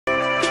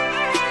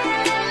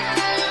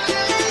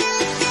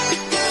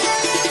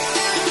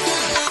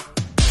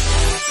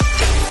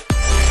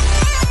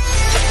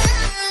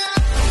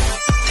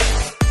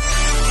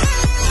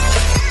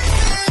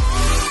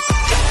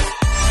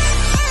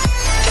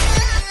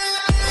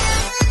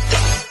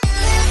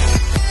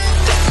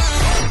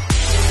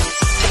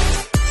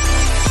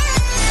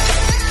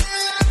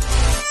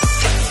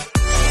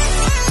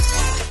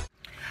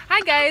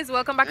guys,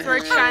 welcome back to our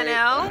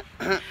channel.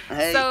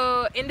 Hey.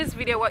 So in this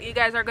video what you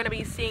guys are going to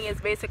be seeing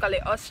is basically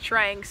us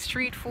trying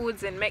street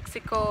foods in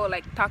Mexico,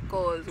 like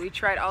tacos. We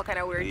tried all kind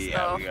of weird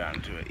stuff. We got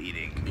into it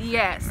eating.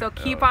 Yeah, so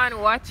keep on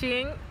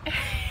watching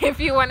if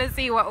you want to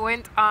see what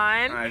went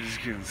on. I just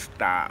couldn't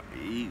stop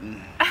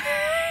eating.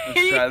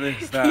 Let's try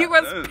this. Stop. He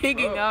was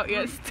pigging out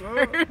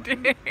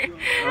yesterday.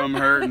 I'm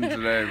hurting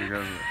today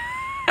because of it.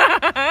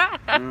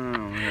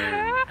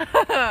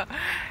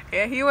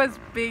 Yeah, he was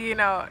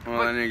bigging out.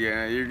 Well, then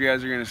again, you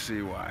guys are gonna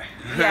see why.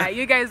 Yeah,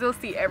 you guys will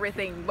see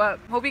everything. But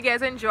hope you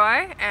guys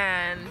enjoy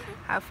and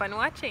have fun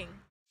watching.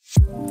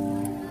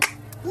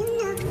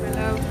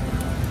 Hello.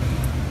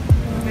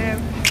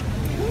 Babe.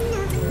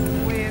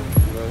 Wave.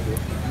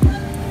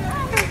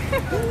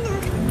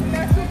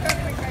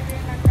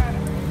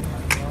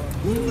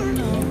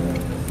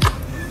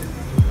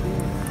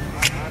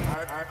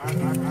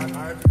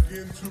 I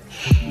begin to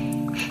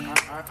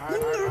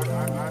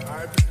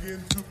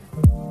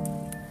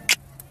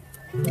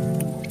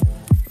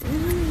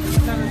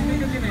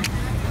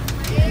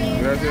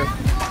Gracias.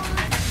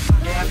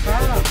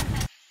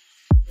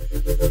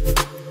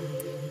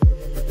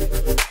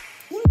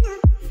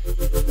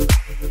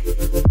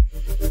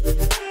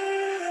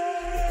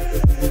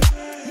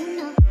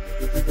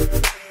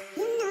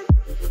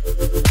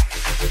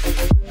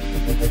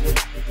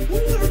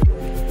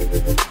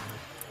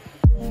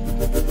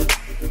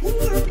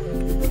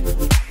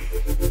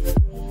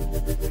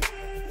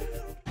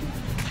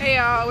 Hey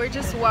y'all, we're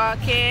just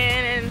walking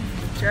and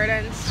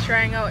Jordan's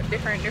trying out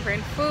different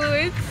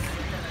foods.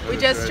 We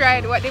just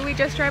tried, what did we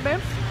just try, babe?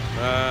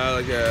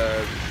 Like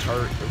a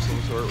tart of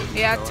some sort. With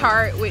yeah, Nutella.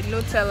 tart with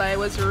Nutella. It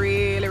was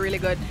really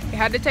good. It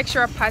had the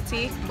texture of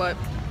patty, but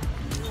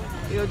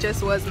it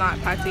just was not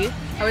patty.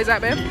 How is that,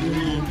 babe?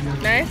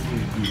 Nice?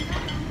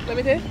 Let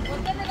me taste.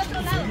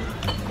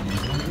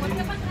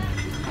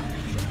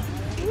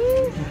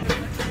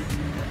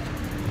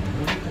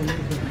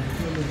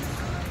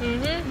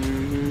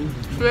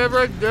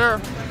 Flavor there.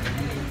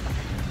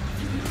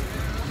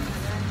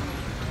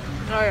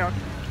 Oh yeah.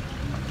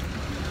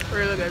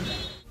 Really good.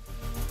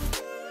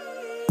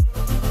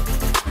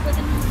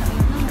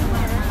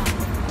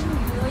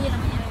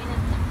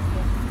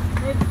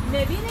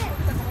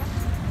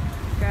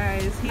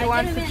 Guys, he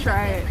wants to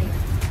try it.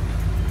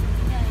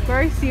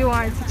 First he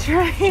wants to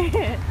try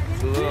it.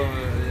 It's a little,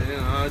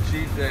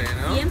 cheat day, you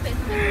know?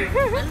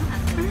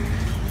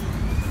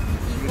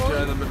 You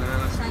try the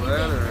banana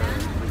split or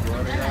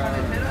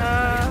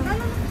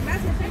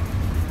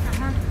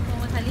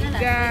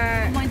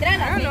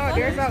I don't know,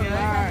 there's a lot.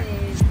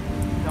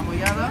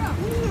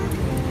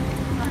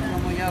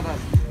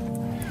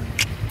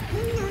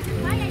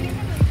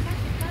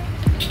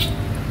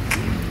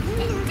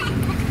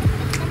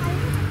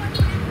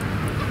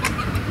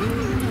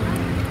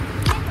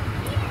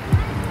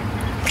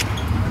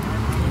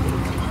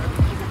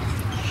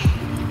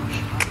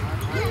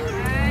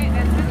 Alright,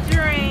 that's a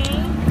drink.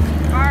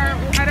 Or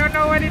I don't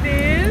know what it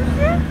is.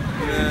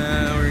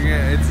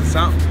 it's a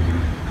something.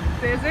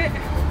 Is it?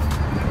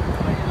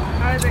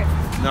 How is it?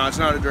 No, it's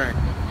not a drink.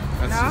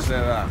 Let's just say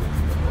that.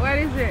 What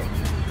is it?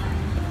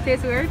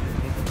 Tastes weird?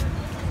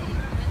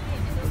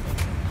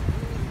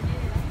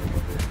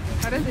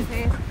 How does it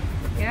taste?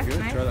 Yeah, Good,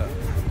 nice. try that.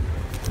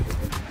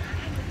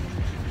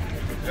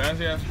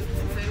 Gracias.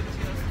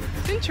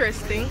 It's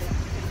interesting.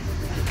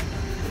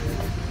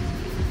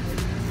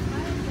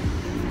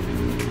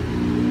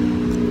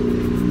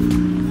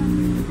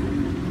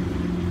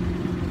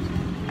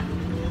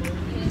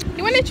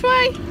 You want to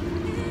try?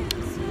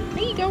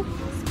 There you go.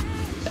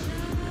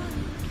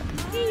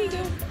 There you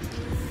go.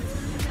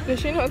 Does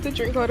she know how to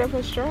drink out of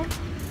a straw?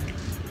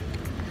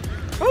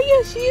 Oh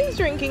yeah, she is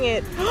drinking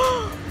it.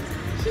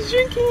 She's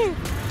drinking it.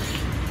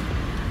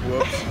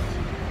 Whoops.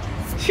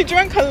 She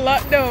drank a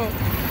lot though.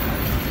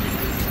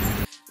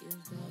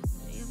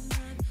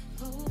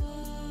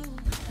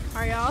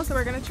 Alright y'all, so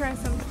we're gonna try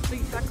some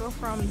sweet taco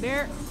from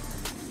there.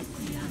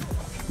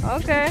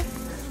 Okay.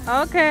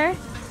 Okay.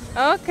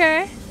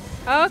 Okay.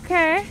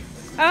 Okay.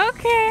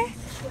 Okay.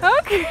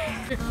 Okay.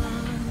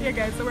 Yeah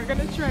guys, so we're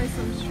gonna try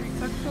some street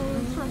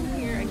tacos from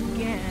here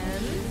again.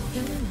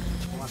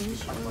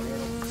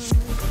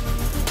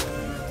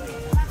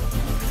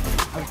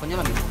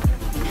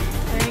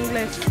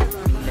 English.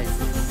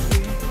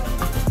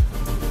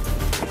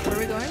 Where are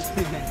we going?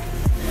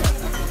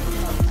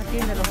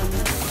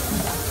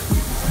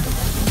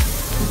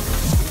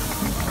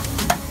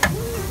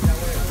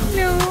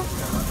 No.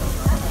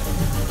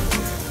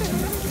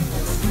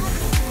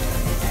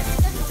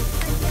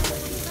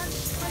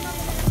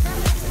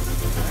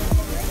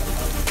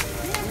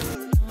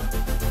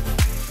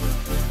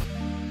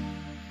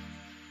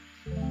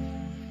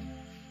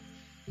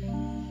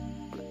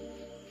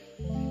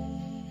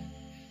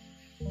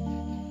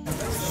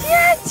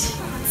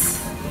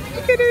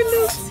 Look at her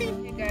little.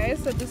 Hey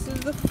guys, so this is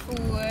the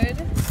food.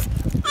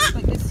 It's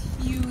like this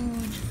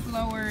huge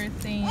flower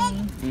thing.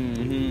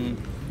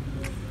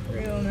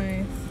 Real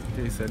nice.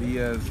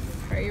 Quesadillas.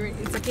 Are you?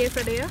 It's a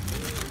quesadilla.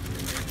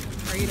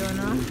 Are you doing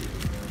now?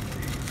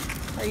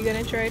 Are you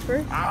gonna try it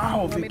first?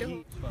 Ow, Want me to?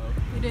 You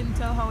didn't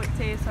tell how it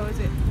tastes. How is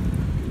it?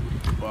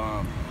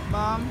 Bomb.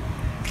 Bomb.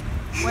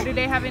 What do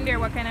they have in there?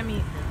 What kind of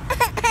meat?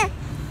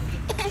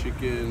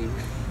 Chicken,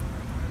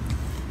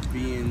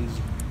 beans,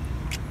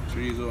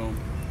 chorizo,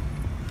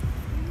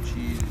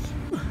 cheese.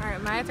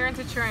 Alright, my turn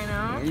to try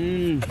now.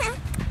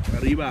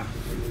 Arriba.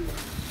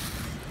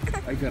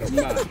 Ay,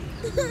 caramba.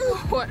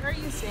 What are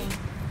you saying?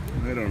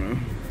 I don't know.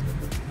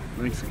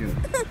 Mexican.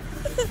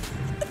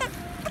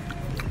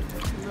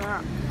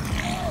 Yeah.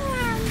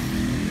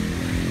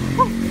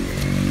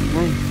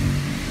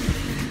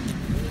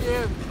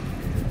 Yeah.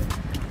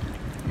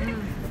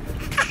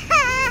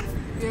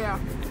 Yeah.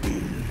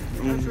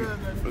 That's really good.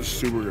 That's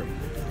super good.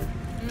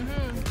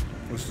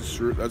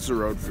 That's the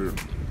road food.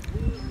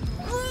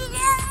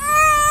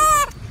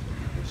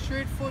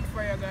 Street food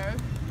for you guys.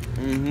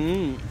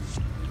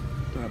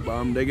 That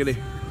bomb diggity.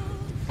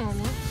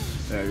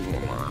 There you go.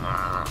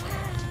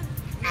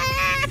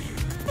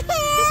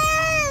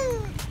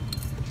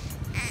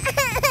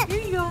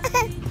 Here you go.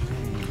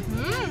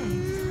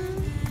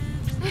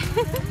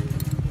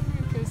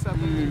 Okay,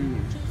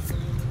 something.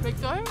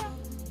 Victoria?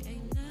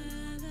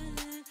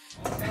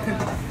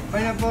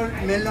 Pineapple,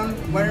 melon,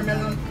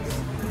 watermelon,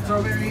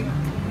 strawberry.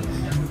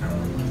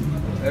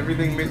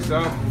 Everything mixed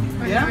up.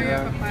 Yeah?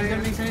 Yeah. You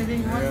gonna mix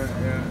anything you want?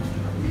 Yeah.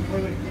 You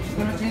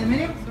gonna change the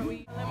menu? So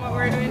we tell them what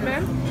we're doing,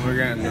 Ben? We're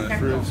getting the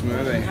fruit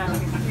smoothie.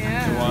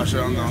 Yeah. Wash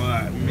out all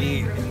that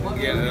meat.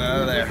 Get it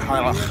out of there.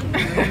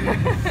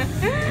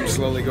 I'm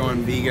slowly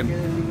going vegan.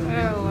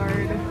 Oh,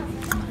 Lord.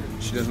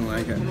 She doesn't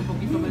like it.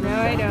 No,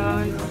 I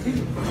don't.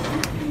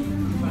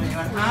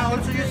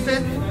 Also you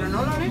said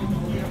granola, eh?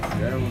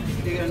 Yeah.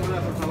 Sí, granola,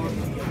 por favor.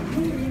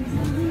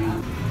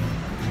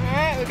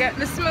 Alright, we got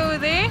the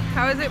smoothie.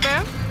 How is it,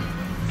 Ben?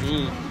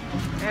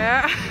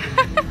 Yeah.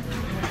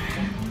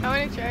 I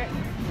want to try it.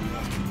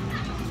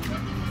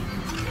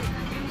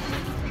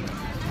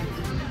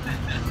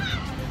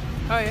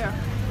 Oh, yeah.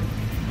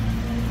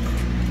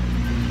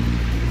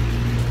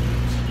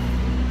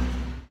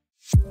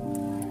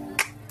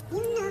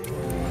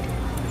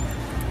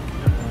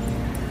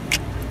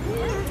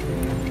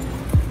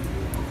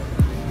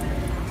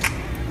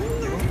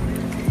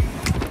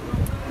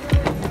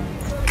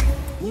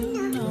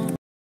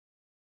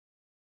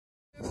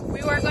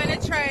 We were going to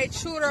try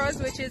churros,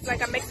 which is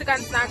like a Mexican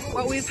snack,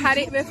 but we've had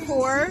it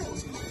before.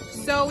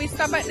 So we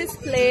stopped at this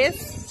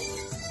place.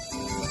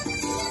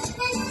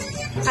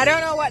 I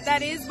don't know what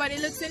that is, but it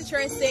looks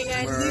interesting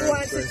and we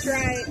want to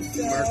try it.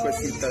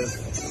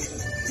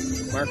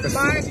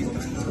 So.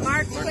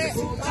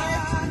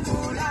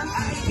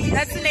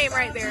 That's the name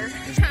right there.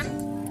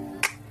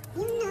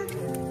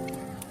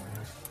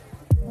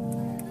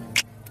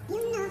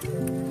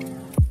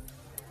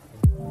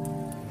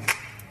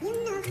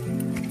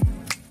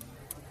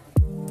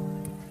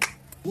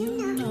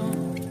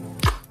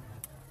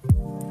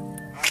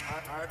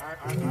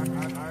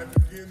 I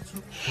begin to.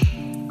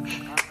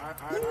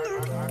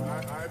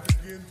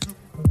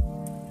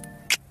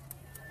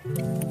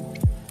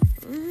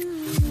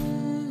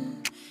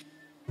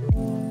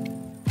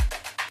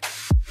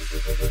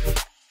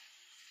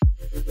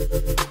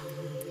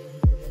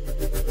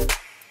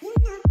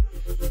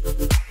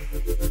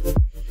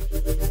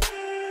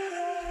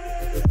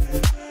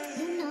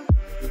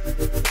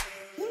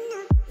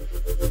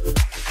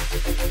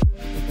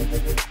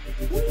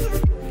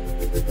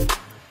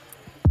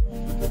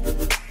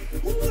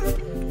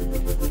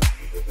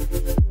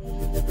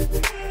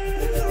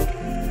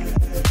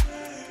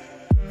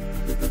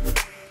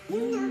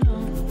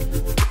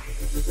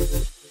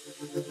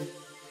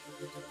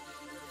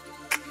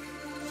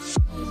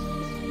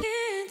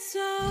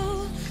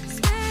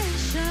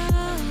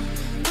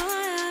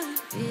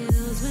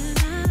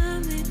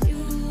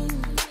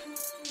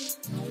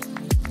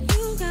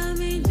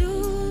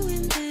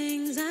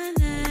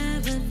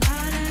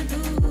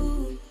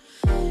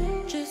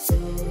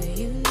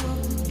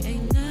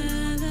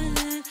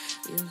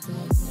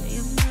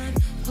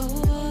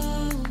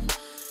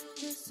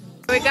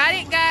 We got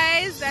it,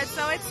 guys. That's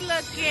how it's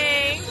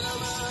looking.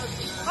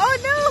 Oh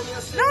no!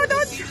 No,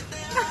 don't!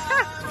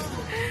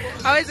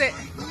 How is it?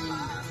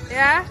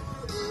 Yeah?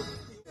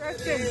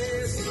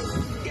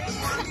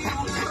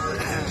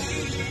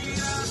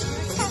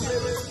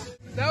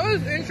 That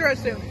was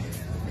interesting.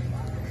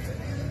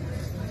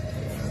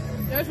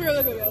 That's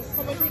really good, guys.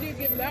 How much would you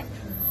give that?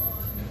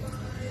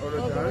 I'm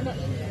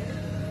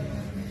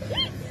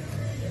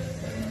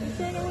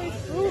trying to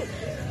waste food.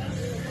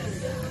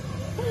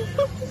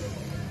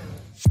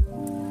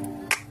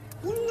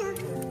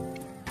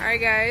 Alright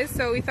guys,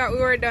 so we thought we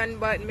were done,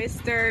 but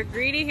Mr.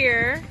 Greedy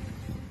here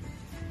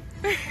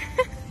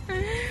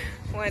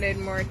wanted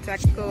more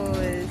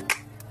tacos.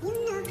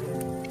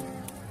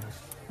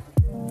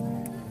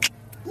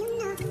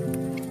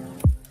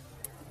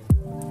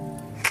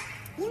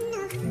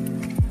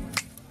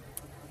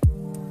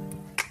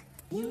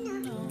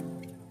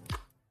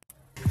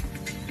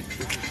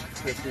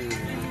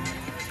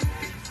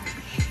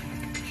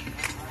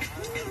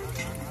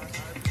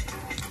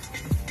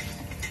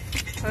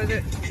 How is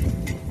it?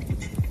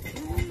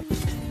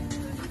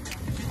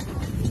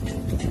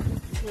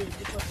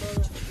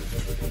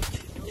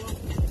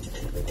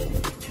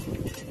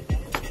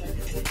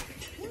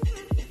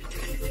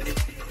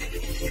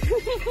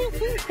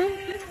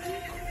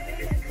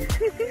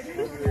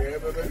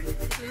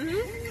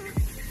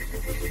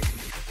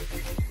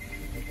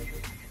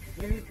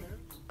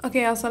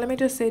 Okay, also let me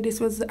just say this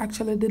was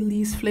actually the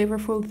least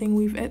flavorful thing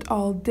we've ate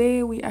all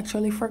day. We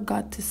actually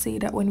forgot to say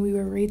that when we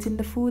were rating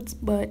the foods,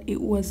 but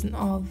it wasn't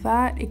all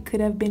that. It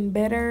could have been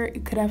better.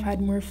 It could have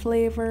had more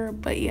flavor,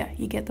 but yeah,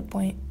 you get the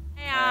point.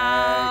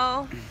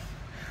 Hey.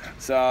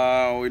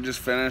 So we just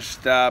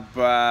finished up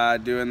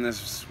doing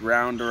this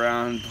round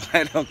around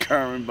Playa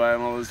Carmen,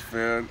 buying all this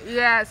food.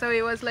 Yeah, so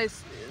it was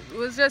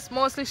just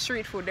mostly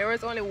street food. There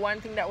was only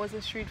one thing that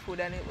wasn't street food,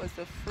 and it was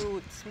the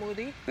fruit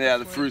smoothie. Yeah,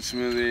 the fruit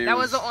smoothie. That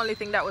was the only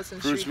thing that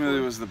wasn't street food. Fruit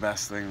smoothie was the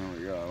best thing that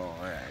we got all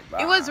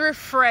day. It was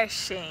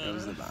refreshing. It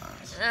was the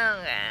best.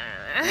 Oh,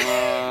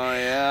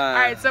 yeah.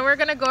 Alright, so we're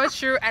gonna go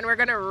through and we're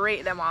gonna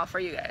rate them all for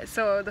you guys.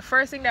 So the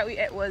first thing that we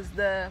ate was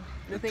the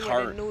thing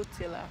tart. with the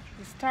Nutella.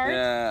 It's tart?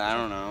 Yeah, I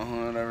don't know,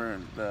 whatever.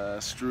 The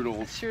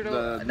strudel.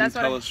 The That's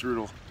Nutella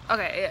strudel.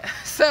 Okay, yeah.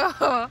 So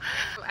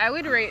I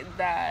would rate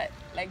that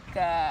like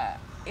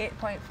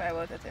 8.5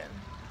 out of 10.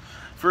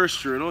 First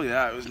strudel,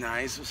 yeah, it was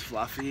nice. It was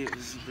fluffy. It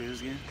was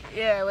good.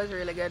 Yeah, it was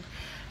really good.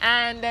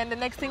 And then the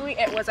next thing we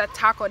ate was a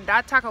taco.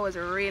 That taco was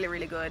really,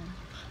 really good.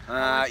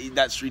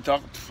 That street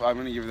taco, I'm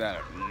gonna give that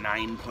a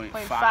 9.5.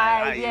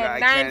 9.5. Yeah,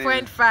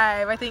 9.5.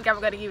 I think I'm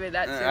gonna give it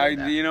that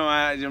too. You know what?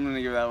 I'm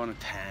gonna give that one a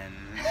 10.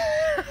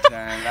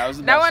 10. That was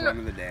the best one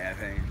of the day, I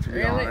think. To be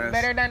really honest.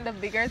 Better than the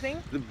bigger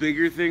thing. The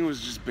bigger thing was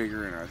just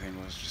bigger, and our thing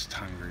was just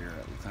hungrier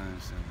at the time.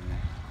 So.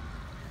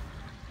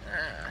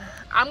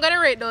 I'm gonna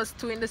rate those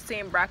two in the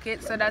same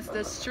bracket. So that's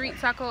the street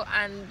taco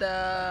and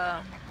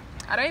the,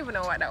 I don't even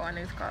know what that one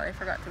is called. I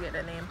forgot to get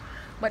the name.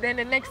 But then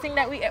the next thing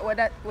that we ate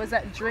was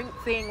that drink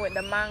thing with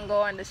the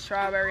mango and the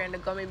strawberry and the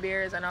gummy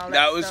bears and all that.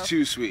 That was stuff.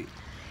 too sweet.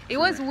 It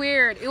was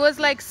weird. It was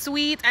like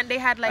sweet and they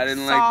had like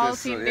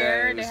salt in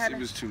there. It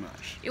was too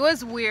much. It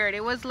was weird.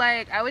 It was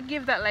like, I would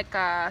give that like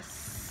a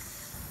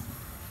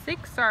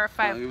 6 or a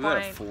 5 I'll give that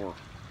a 4.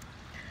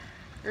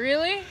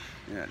 Really?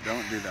 Yeah,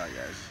 don't do that,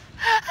 guys.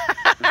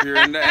 If you're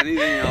into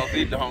anything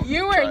healthy, don't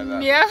you try were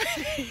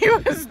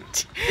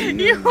that.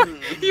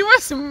 you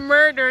was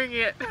murdering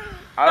it.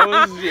 I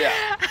was, yeah.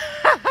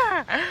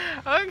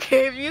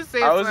 Okay, if you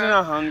say so. I was in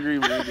a hungry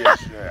mood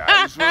yesterday.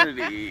 I just wanted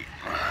to eat.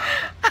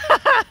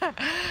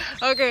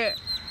 Okay,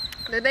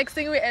 the next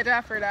thing we ate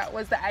after that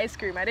was the ice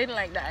cream. I didn't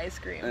like the ice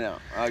cream. I know.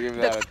 I'll give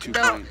that a 2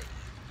 point.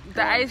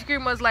 The ice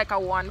cream was like a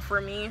 1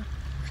 for me.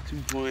 2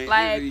 point.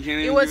 Like,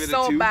 it was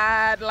so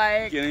bad.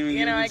 Like,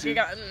 you know, like you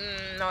got,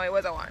 no, it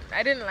was a 1.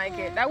 I didn't like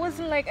it. That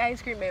wasn't like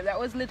ice cream, babe. That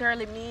was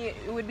literally me.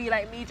 It would be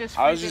like me just.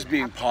 I was just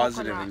being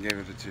positive and gave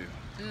it a 2.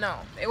 No,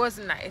 it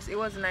wasn't nice. It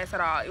wasn't nice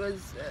at all. It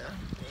was.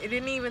 It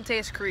didn't even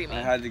taste creamy.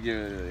 I had to give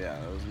it. Yeah,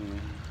 that was me.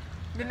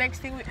 The next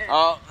thing we ate.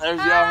 Oh, there's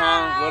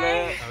Johan. What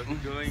up? How's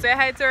it going? Say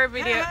hi to our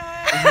video.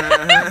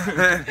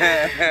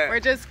 We're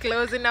just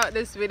closing out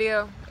this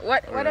video.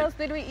 What else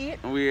did we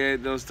eat? We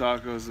ate those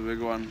tacos, the big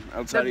one.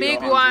 Outside The big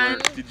Johan's one.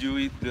 work. Did you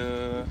eat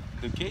the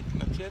cake?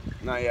 Not yet?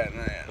 Not yet.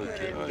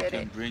 Okay, Didn't I get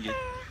can it. bring it.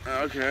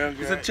 Okay.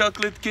 It's a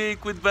chocolate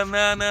cake with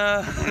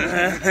banana.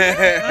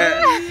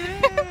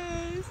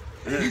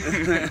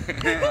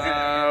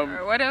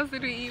 What else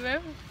did we eat,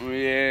 man?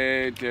 We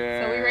ate. So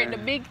we rate the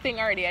big thing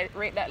already. I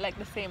rate that like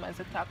the same as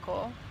the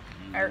taco.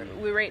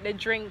 We rate the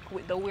drink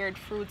with the weird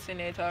fruits in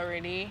it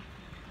already.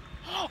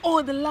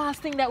 Oh, the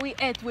last thing that we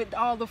ate with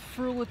all the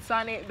fruits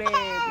on it, babe.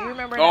 You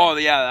remember that? Oh,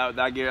 yeah.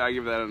 I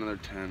give that another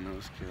 10. That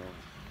was killed.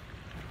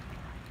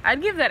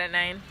 I'd give that a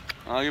 9.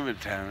 I'll give it a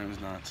 10. It was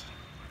nuts.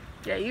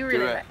 Yeah, you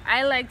really it.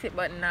 I liked it,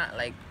 but not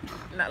like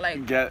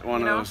Get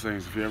one you of know? those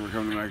things. If you ever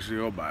come to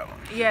Mexico, buy one.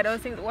 Yeah, those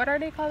things. What are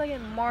they called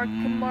again? I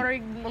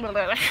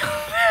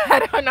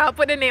don't know. I'll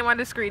put the name on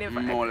the screen if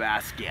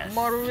Molasques.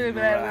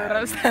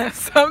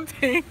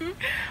 something.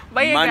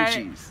 But yeah,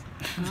 Munchies.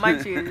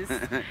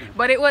 Munchies.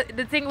 But it was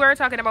the thing we were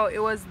talking about.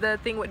 It was the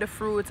thing with the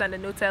fruits and the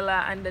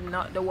Nutella and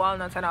the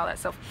walnuts and all that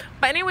stuff.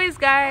 But anyways,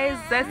 guys,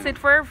 that's it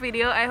for our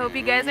video. I hope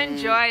you guys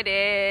enjoyed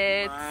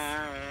it.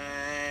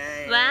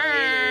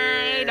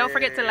 Bye. Don't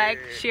forget to like,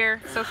 share,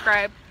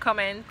 subscribe,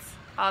 comment,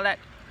 all that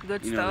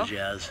good stuff.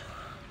 Jazz.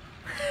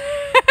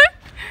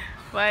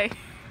 Bye.